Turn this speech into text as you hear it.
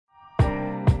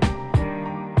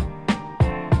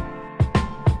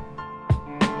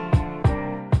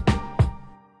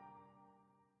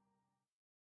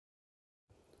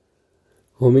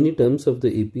How many terms of the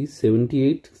AP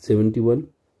 78, 71,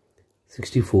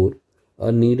 64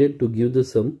 are needed to give the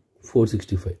sum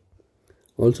 465?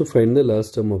 Also find the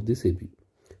last term of this AP.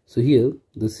 So here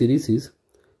the series is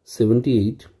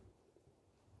 78,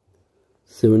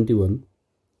 71,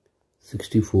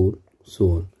 64, so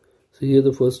on. So here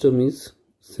the first term is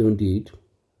 78.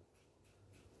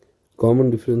 Common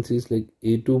difference is like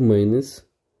A2 minus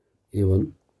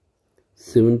A1,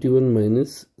 71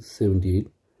 minus 78,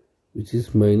 which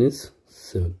is minus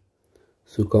 7.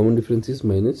 So common difference is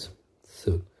minus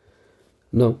 7.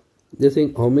 Now they are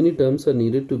saying how many terms are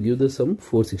needed to give the sum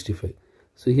 465.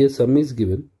 So here sum is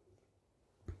given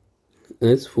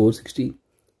as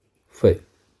 465.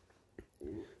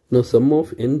 Now sum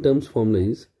of n terms formula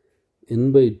is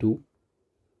n by 2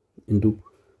 into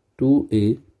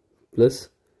 2a plus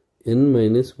n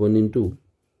minus 1 into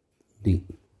d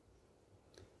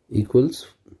equals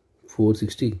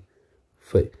 465.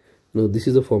 Now this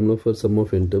is the formula for sum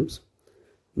of n terms.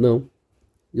 Now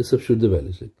just substitute the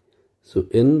values. So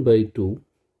n by 2,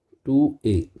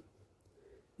 2a,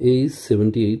 a is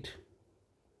 78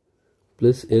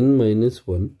 plus n minus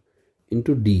 1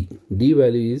 into d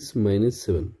value is minus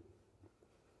 7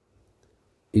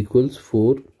 equals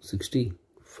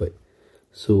 465.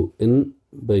 So n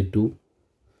by 2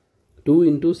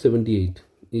 into 78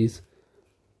 is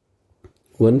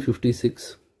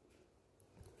 156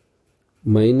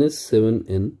 minus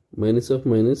 7n, minus of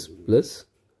minus plus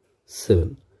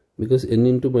 7, because n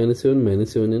into minus 7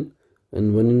 minus 7n,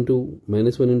 and 1 into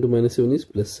minus 7 is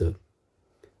plus 7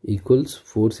 equals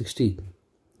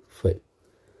 465.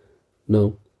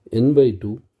 Now n by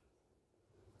 2,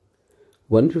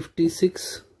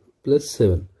 156 plus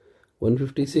 7,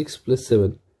 156 plus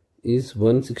 7 is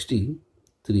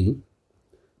 163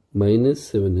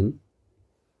 minus 7n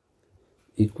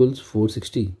equals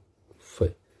 465.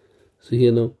 So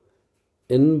here now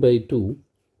n by 2,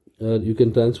 you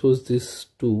can transpose this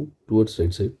 2 towards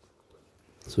right side.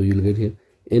 So you will get here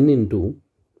n into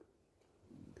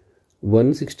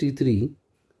 163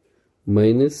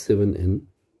 minus 7n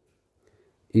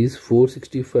is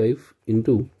 465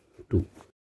 into 2.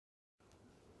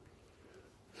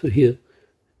 So here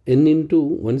n into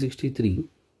 163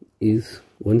 is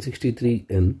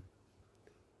 163n,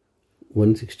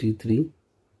 163n,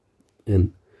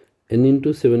 n into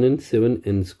 7n,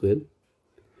 7n square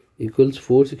equals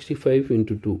 465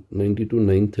 into 2, 92,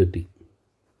 930.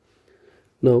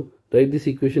 Now write this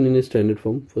equation in a standard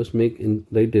form. First write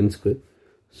n square.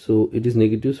 So it is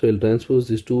negative, so I will transpose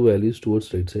these two values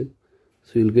towards right side.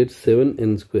 So you will get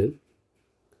 7n square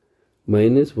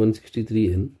minus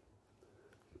 163n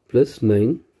plus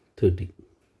 930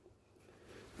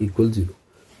 equals 0.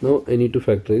 Now I need to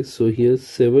factorize. So here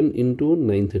 7 into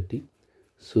 930.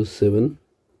 So 7,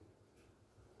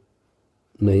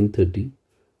 930.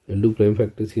 I'll do prime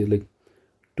factors here like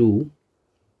 2,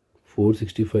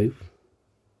 465,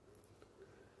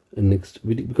 and next,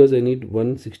 because I need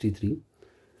 163,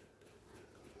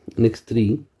 next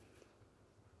 3,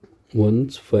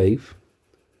 1's 5,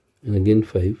 and again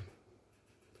 5,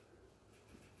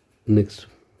 next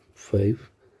 5,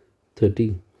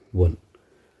 31.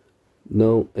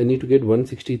 Now I need to get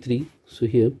 163. So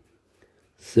here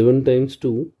 7 times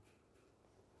 2,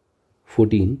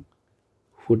 14.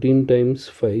 14 times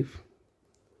 5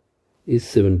 is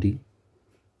 70,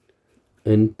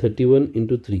 and 31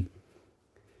 into 3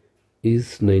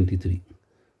 is 93.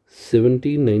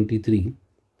 70, 93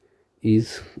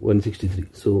 is 163.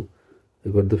 So I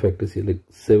got the factors here like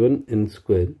 7n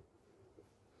square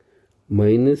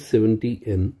minus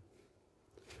 70n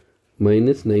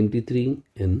minus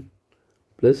 93n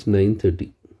plus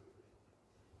 930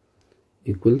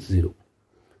 equals 0.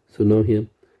 So now here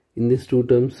in these two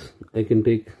terms I can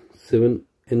take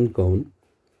 7n common,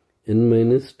 n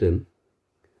minus 10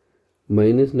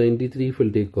 minus 93 if I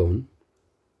will take common,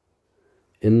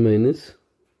 n minus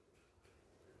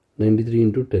 93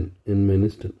 into 10, n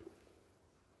minus 10.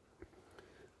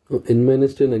 Now n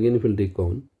minus 10 again if I will take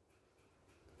common,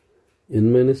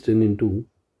 n minus 10 into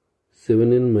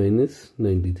 7n minus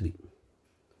 93.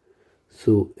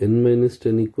 So n minus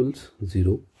 10 equals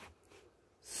 0.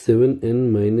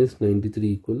 7n minus 93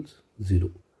 equals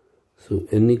 0. So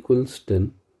n equals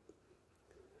 10.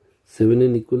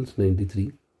 7n equals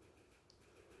 93.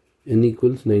 N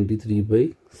equals 93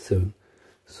 by 7.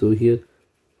 So here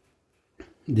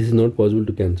this is not possible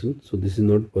to cancel. So this is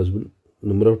not possible.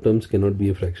 Number of terms cannot be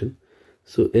a fraction.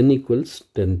 So n equals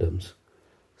 10 terms.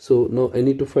 So now I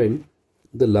need to find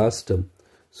the last term.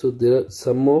 So there are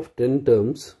sum of 10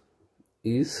 terms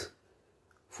is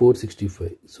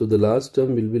 465. So the last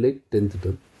term will be like 10th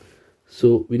term.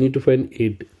 So we need to find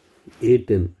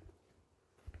A10.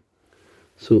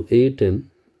 So A10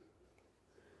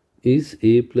 is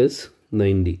A plus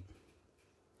 9D.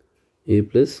 A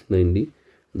plus 9D.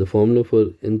 The formula for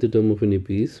nth term of an AP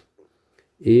is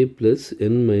A plus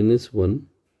n minus 1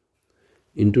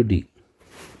 into D.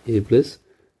 A plus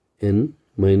n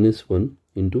minus 1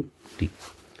 into D.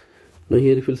 Now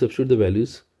here if we substitute the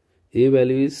values, A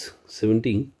value is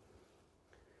 78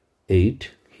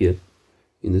 here.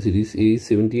 In the series A is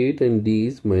 78 and D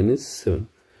is minus 7.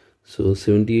 So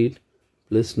 78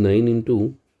 plus 9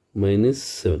 into minus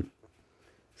 7.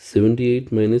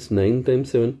 78 minus 9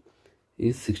 times 7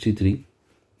 is 63.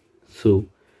 So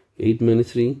 8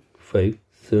 minus 3, 5,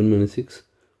 7 minus 6,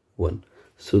 1.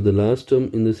 So the last term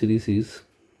in the series is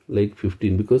like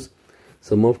 15 because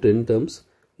sum of 10 terms.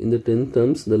 In the 10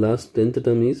 terms, the last 10th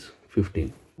term is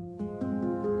 15.